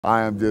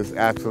I am just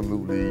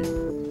absolutely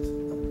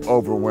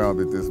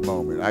overwhelmed at this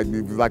moment.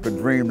 It was like a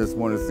dream this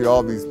morning to see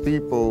all these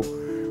people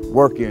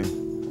working,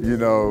 you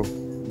know.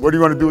 What do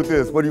you want to do with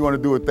this? What do you want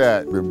to do with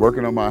that? I've been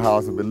working on my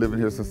house. I've been living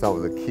here since I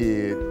was a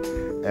kid,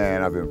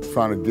 and I've been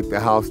trying to get the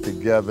house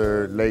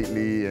together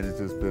lately, and it's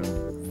just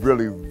been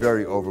really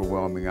very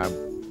overwhelming. I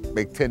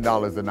make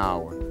 $10 an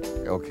hour,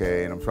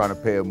 okay, and I'm trying to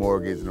pay a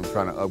mortgage, and I'm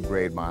trying to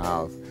upgrade my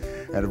house.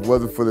 And if it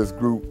wasn't for this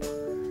group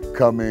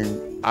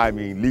coming,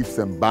 leaps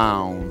and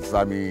bounds.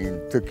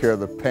 Took care of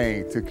the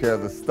paint, took care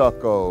of the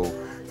stucco,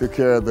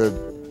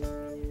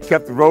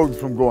 kept the rodents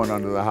from going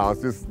under the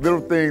house. Just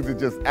little things that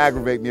just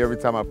aggravate me every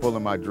time I pull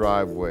in my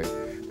driveway.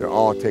 They're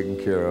all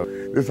taken care of.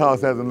 This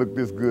house hasn't looked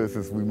this good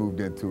since we moved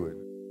into it.